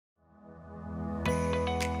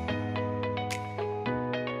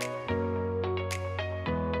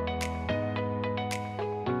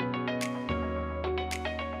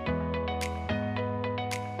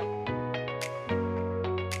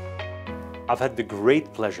I've had the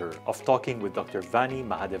great pleasure of talking with Dr. Vani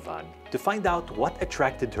Mahadevan to find out what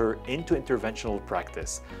attracted her into interventional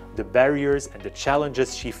practice, the barriers and the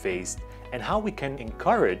challenges she faced, and how we can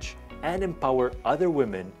encourage and empower other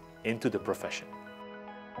women into the profession.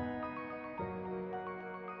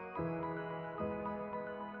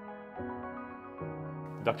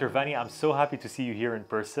 Dr. Vani, I'm so happy to see you here in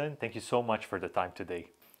person. Thank you so much for the time today.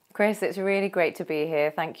 Chris, it's really great to be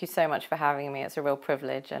here. Thank you so much for having me. It's a real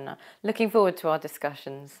privilege and looking forward to our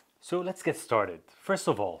discussions. So let's get started. First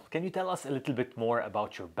of all, can you tell us a little bit more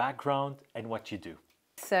about your background and what you do?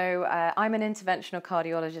 So I'm an interventional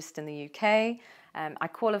cardiologist in the UK. I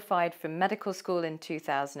qualified from medical school in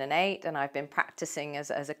 2008 and I've been practicing as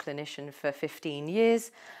a clinician for 15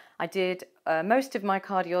 years. I did most of my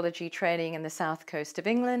cardiology training in the south coast of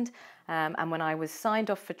England, and when I was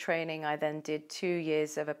signed off for training, I then did 2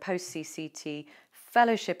 years of a post-CCT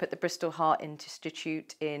fellowship at the Bristol Heart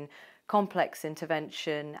Institute in complex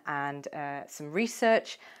intervention and some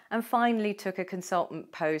research, and finally took a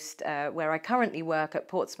consultant post where I currently work at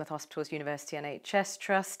Portsmouth Hospitals University NHS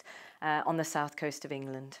Trust on the south coast of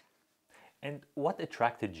England. And what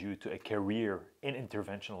attracted you to a career in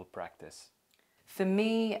interventional practice? For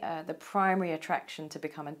me, the primary attraction to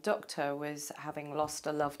become a doctor was having lost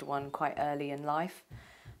a loved one quite early in life,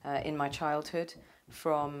 in my childhood,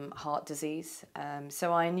 from heart disease.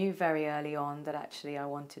 So I knew very early on that actually I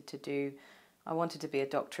wanted to be a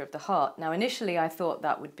doctor of the heart. Now initially I thought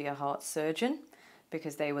that would be a heart surgeon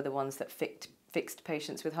because they were the ones that fixed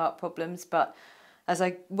patients with heart problems. But as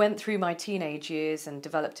I went through my teenage years and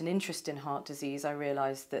developed an interest in heart disease, I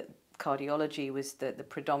realised that cardiology was the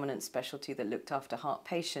predominant specialty that looked after heart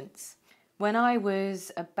patients. When I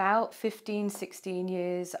was about 15, 16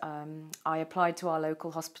 years, I applied to our local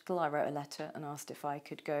hospital. I wrote a letter and asked if I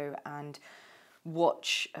could go and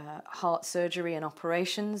watch heart surgery and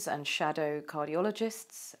operations and shadow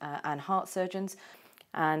cardiologists and heart surgeons.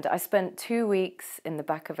 And I spent 2 weeks in the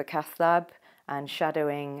back of a cath lab and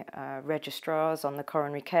shadowing registrars on the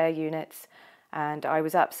coronary care units. And I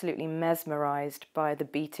was absolutely mesmerised by the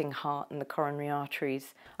beating heart and the coronary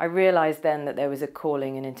arteries. I realised then that there was a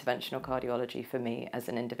calling in interventional cardiology for me as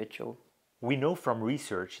an individual. We know from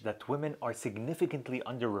research that women are significantly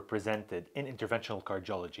underrepresented in interventional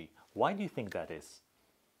cardiology. Why do you think that is?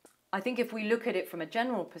 I think if we look at it from a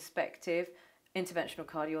general perspective, interventional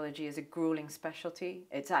cardiology is a grueling specialty.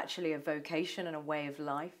 It's actually a vocation and a way of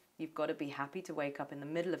life. You've got to be happy to wake up in the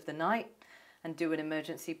middle of the night and do an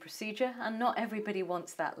emergency procedure, and not everybody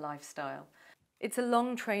wants that lifestyle. It's a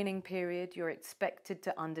long training period. You're expected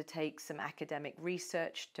to undertake some academic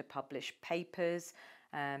research, to publish papers,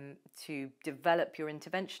 to develop your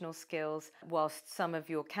interventional skills. Whilst some of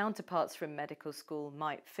your counterparts from medical school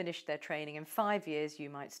might finish their training in 5 years,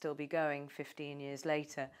 you might still be going 15 years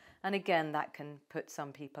later. And again, that can put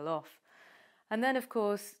some people off. And then, of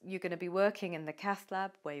course, you're going to be working in the cath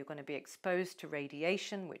lab where you're going to be exposed to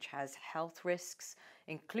radiation, which has health risks,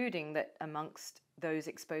 including that amongst those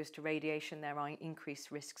exposed to radiation, there are increased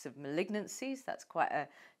risks of malignancies. That's quite a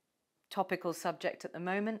topical subject at the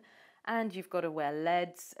moment. And you've got to wear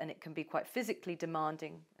leads, and it can be quite physically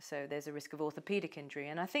demanding. So there's a risk of orthopedic injury.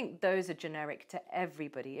 And I think those are generic to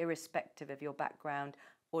everybody, irrespective of your background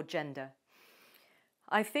or gender.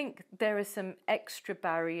 I think there are some extra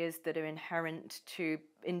barriers that are inherent to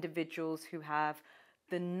individuals who have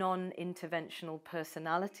the non-interventional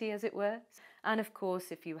personality, as it were. And of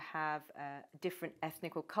course, if you have different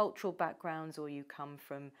ethnic or cultural backgrounds, or you come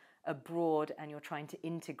from abroad and you're trying to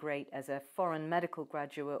integrate as a foreign medical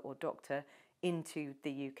graduate or doctor into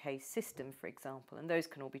the UK system, for example, and those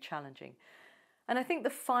can all be challenging. And I think the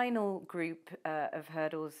final group of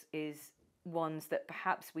hurdles is ones that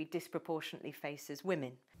perhaps we disproportionately face as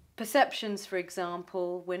women. Perceptions, for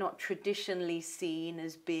example, we're not traditionally seen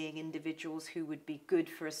as being individuals who would be good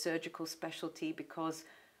for a surgical specialty because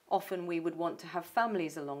often we would want to have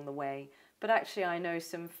families along the way. But actually I know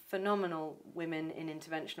some phenomenal women in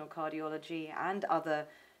interventional cardiology and other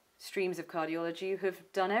streams of cardiology who have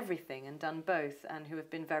done everything and done both and who have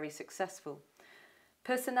been very successful.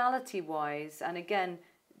 Personality-wise, and again,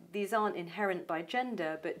 these aren't inherent by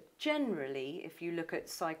gender, but generally, if you look at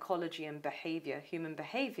psychology and behaviour, human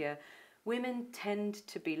behaviour, women tend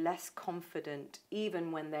to be less confident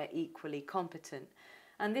even when they're equally competent.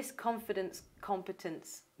 And this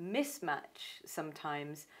confidence-competence mismatch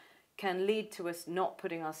sometimes can lead to us not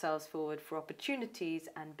putting ourselves forward for opportunities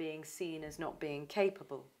and being seen as not being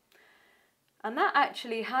capable. And that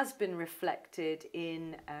actually has been reflected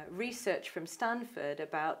in research from Stanford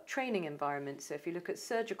about training environments. So if you look at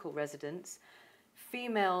surgical residents,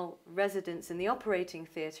 female residents in the operating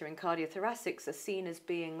theatre in cardiothoracics are seen as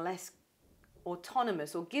being less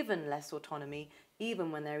autonomous or given less autonomy,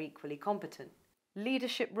 even when they're equally competent.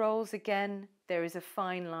 Leadership roles, again, there is a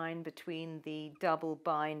fine line between the double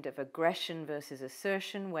bind of aggression versus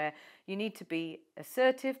assertion, where you need to be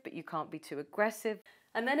assertive, but you can't be too aggressive.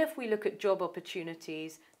 And then if we look at job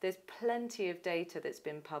opportunities, there's plenty of data that's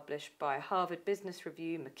been published by Harvard Business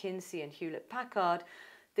Review, McKinsey and Hewlett-Packard,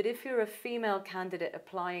 that if you're a female candidate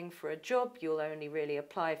applying for a job, you'll only really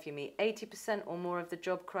apply if you meet 80% or more of the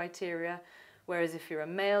job criteria. Whereas if you're a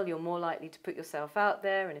male, you're more likely to put yourself out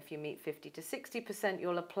there, and if you meet 50 to 60%,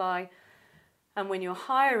 you'll apply. And when you're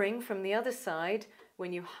hiring from the other side,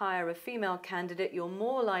 when you hire a female candidate, you're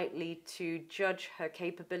more likely to judge her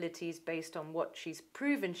capabilities based on what she's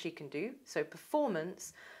proven she can do, so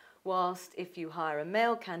performance, whilst if you hire a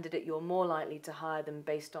male candidate, you're more likely to hire them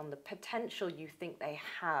based on the potential you think they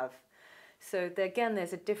have. So again,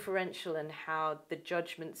 there's a differential in how the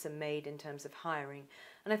judgments are made in terms of hiring.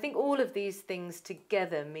 And I think all of these things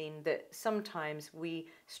together mean that sometimes we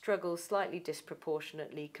struggle slightly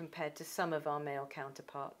disproportionately compared to some of our male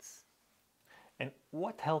counterparts. And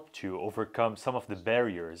what helped you overcome some of the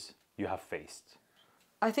barriers you have faced?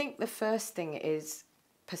 I think the first thing is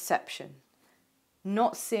perception.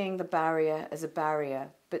 Not seeing the barrier as a barrier,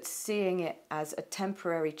 but seeing it as a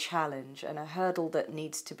temporary challenge and a hurdle that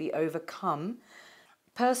needs to be overcome.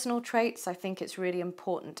 Personal traits, I think it's really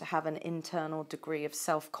important to have an internal degree of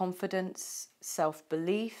self-confidence,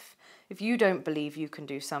 self-belief. If you don't believe you can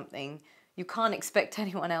do something, you can't expect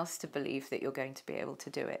anyone else to believe that you're going to be able to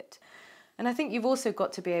do it. And I think you've also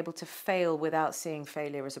got to be able to fail without seeing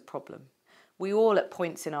failure as a problem. We all at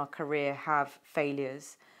points in our career have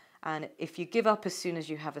failures. And if you give up as soon as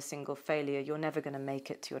you have a single failure, you're never going to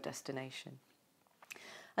make it to your destination.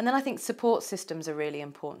 And then I think support systems are really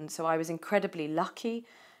important. So I was incredibly lucky.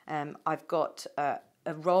 I've got a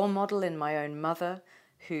role model in my own mother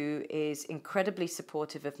who is incredibly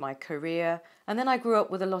supportive of my career. And then I grew up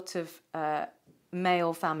with a lot of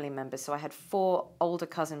male family members. So I had 4 older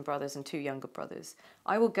cousin brothers and 2 younger brothers.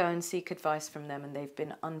 I will go and seek advice from them, and they've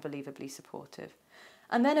been unbelievably supportive.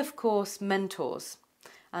 And then, of course, mentors.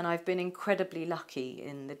 And I've been incredibly lucky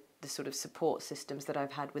in the sort of support systems that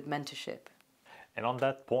I've had with mentorship. And on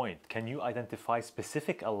that point, can you identify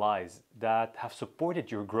specific allies that have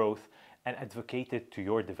supported your growth and advocated to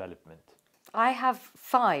your development? I have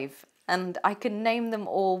 5, and I can name them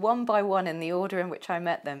all one by one in the order in which I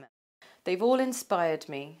met them. They've all inspired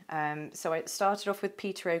me. So I started off with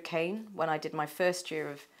Peter O'Kane when I did my first year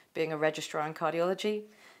of being a registrar in cardiology,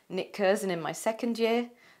 Nick Curzon in my second year,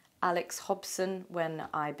 Alex Hobson when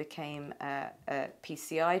I became a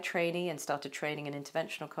PCI trainee and started training in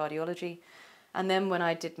interventional cardiology. And then when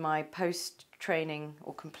I did my post-training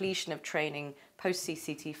or completion of training,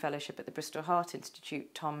 post-CCT fellowship at the Bristol Heart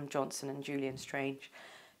Institute, Tom Johnson and Julian Strange.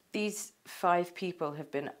 These 5 people have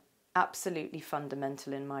been absolutely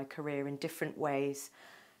fundamental in my career in different ways.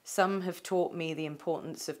 Some have taught me the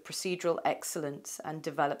importance of procedural excellence and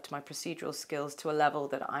developed my procedural skills to a level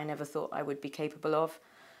that I never thought I would be capable of.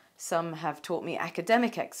 Some have taught me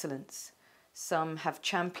academic excellence. Some have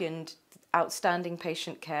championed outstanding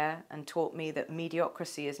patient care and taught me that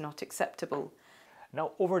mediocrity is not acceptable.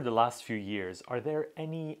 Now, over the last few years, are there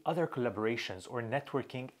any other collaborations or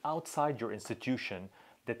networking outside your institution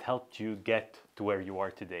that helped you get to where you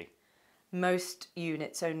are today? Most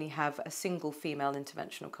units only have a single female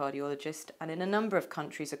interventional cardiologist, and in a number of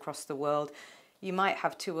countries across the world, you might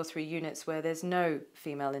have 2 or 3 units where there's no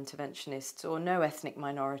female interventionists or no ethnic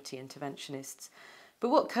minority interventionists. But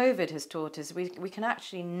what COVID has taught us, we can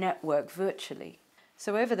actually network virtually.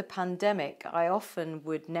 So over the pandemic, I often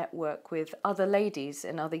would network with other ladies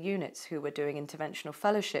in other units who were doing interventional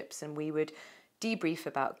fellowships, and we would debrief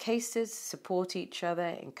about cases, support each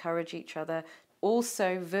other, encourage each other.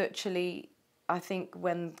 Also virtually, I think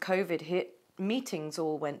when COVID hit, meetings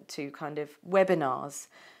all went to kind of webinars.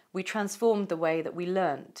 We transformed the way that we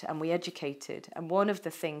learnt and we educated. And one of the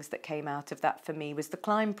things that came out of that for me was the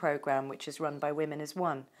CLIMB programme, which is run by Women as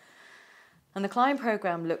One. And the CLIMB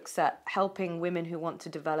programme looks at helping women who want to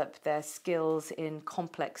develop their skills in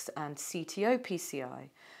complex and CTO PCI.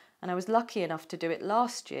 And I was lucky enough to do it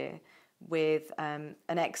last year with an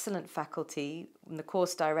excellent faculty. The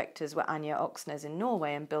course directors were Anja Oksnes in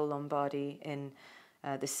Norway and Bill Lombardi in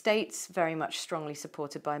the States, very much strongly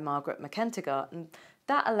supported by Margaret McEntegart. And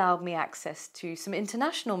that allowed me access to some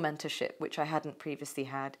international mentorship, which I hadn't previously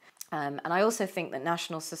had. And I also think that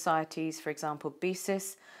national societies, for example,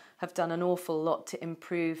 BSCEMEA, have done an awful lot to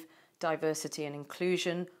improve diversity and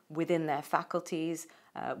inclusion within their faculties,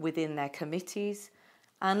 within their committees.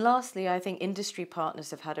 And lastly, I think industry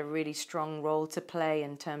partners have had a really strong role to play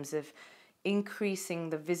in terms of increasing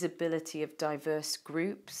the visibility of diverse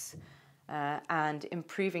groups and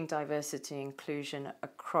improving diversity and inclusion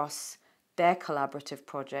across their collaborative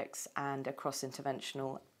projects and across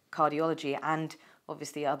interventional cardiology and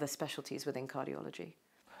obviously other specialties within cardiology.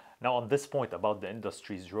 Now, on this point about the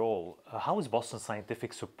industry's role, how is Boston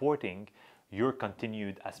Scientific supporting your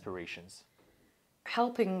continued aspirations?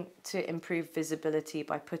 Helping to improve visibility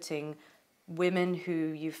by putting women who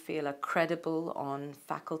you feel are credible on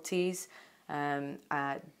faculties,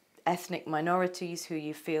 ethnic minorities who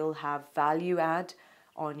you feel have value add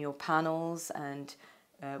on your panels and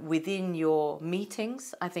within your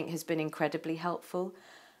meetings, I think has been incredibly helpful.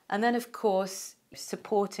 And then, of course,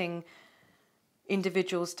 supporting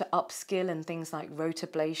individuals to upskill in things like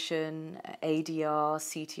rotablation, ADR,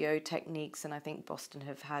 CTO techniques, and I think Boston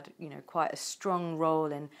have had, quite a strong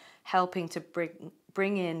role in helping to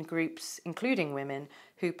bring in groups, including women,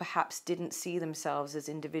 who perhaps didn't see themselves as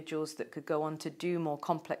individuals that could go on to do more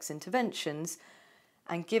complex interventions,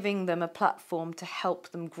 and giving them a platform to help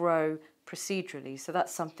them grow procedurally. So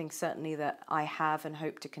that's something certainly that I have and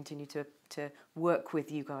hope to continue to work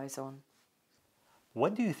with you guys on.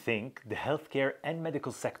 What do you think the healthcare and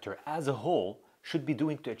medical sector as a whole should be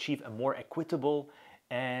doing to achieve a more equitable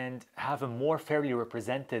and have a more fairly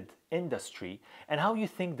represented industry, and how you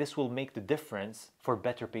think this will make the difference for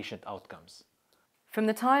better patient outcomes? From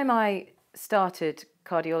the time I started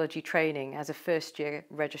cardiology training as a first-year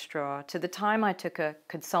registrar to the time I took a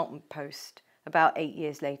consultant post about 8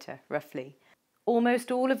 years later, roughly, almost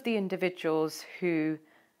all of the individuals who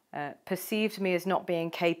perceived me as not being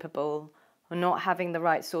capable or not having the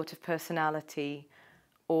right sort of personality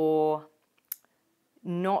or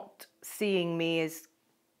not seeing me as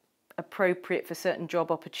appropriate for certain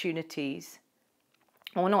job opportunities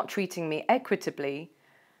or not treating me equitably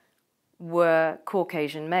were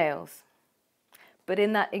Caucasian males. But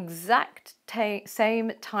in that exact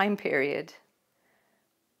same time period,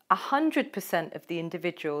 100% of the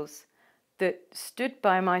individuals that stood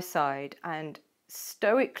by my side and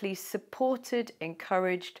stoically supported,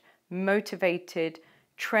 encouraged, motivated,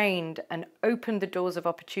 trained, and opened the doors of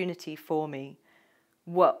opportunity for me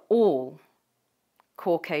were all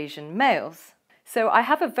Caucasian males. So I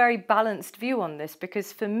have a very balanced view on this,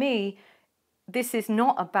 because for me, this is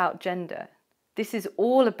not about gender. This is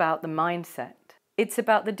all about the mindset. It's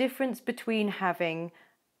about the difference between having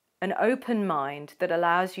an open mind that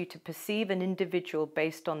allows you to perceive an individual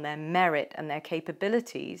based on their merit and their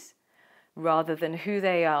capabilities, rather than who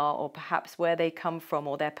they are or perhaps where they come from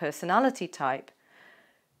or their personality type,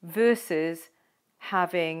 versus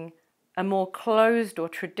having a more closed or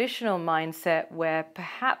traditional mindset where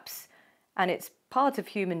perhaps, and it's part of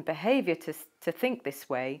human behavior to think this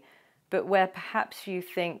way, but where perhaps you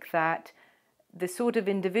think that the sort of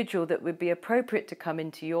individual that would be appropriate to come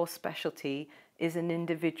into your specialty is an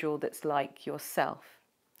individual that's like yourself.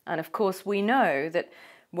 And of course, we know that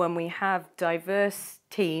when we have diverse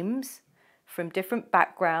teams from different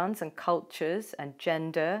backgrounds and cultures and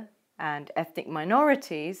gender and ethnic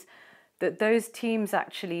minorities, that those teams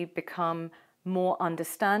actually become more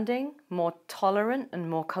understanding, more tolerant, and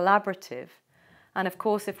more collaborative. And of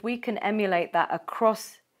course, if we can emulate that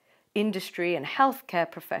across industry and healthcare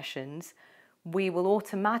professions, we will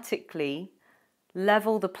automatically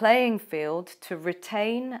level the playing field to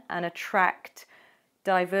retain and attract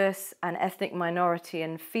diverse and ethnic minority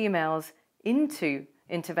and females into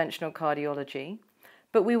interventional cardiology,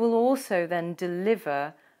 but we will also then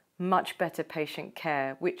deliver much better patient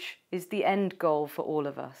care, which is the end goal for all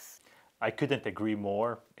of us. I couldn't agree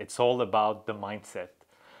more. It's all about the mindset.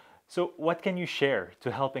 So what can you share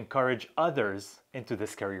to help encourage others into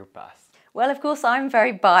this career path? Well, of course, I'm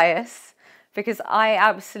very biased because I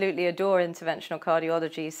absolutely adore interventional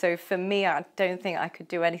cardiology. So for me, I don't think I could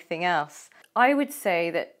do anything else. I would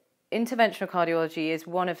say that interventional cardiology is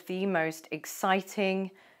one of the most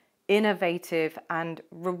exciting, innovative, and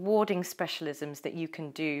rewarding specialisms that you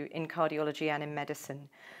can do in cardiology and in medicine.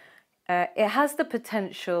 It has the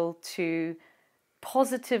potential to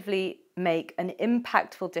positively make an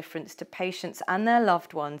impactful difference to patients and their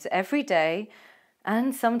loved ones every day,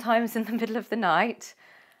 and sometimes in the middle of the night.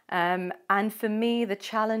 And for me, the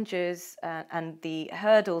challenges and the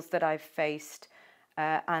hurdles that I've faced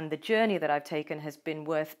and the journey that I've taken has been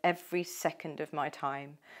worth every second of my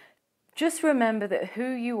time. Just remember that who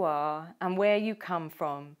you are and where you come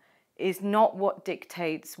from is not what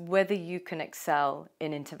dictates whether you can excel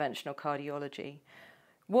in interventional cardiology.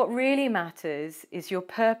 What really matters is your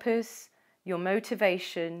purpose, your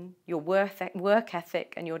motivation, your work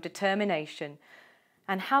ethic, and your determination,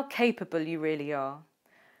 and how capable you really are.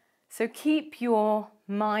 So keep your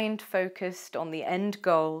mind focused on the end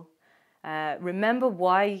goal Remember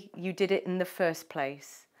why you did it in the first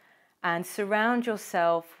place, and surround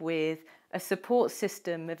yourself with a support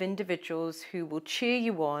system of individuals who will cheer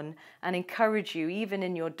you on and encourage you even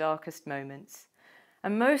in your darkest moments.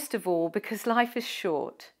 And most of all, because life is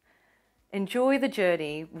short, enjoy the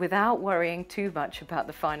journey without worrying too much about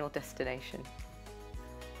the final destination.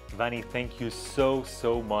 Vani, thank you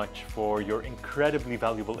so much for your incredibly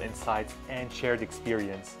valuable insights and shared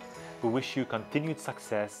experience. We wish you continued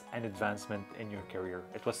success and advancement in your career.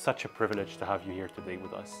 It was such a privilege to have you here today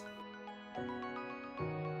with us.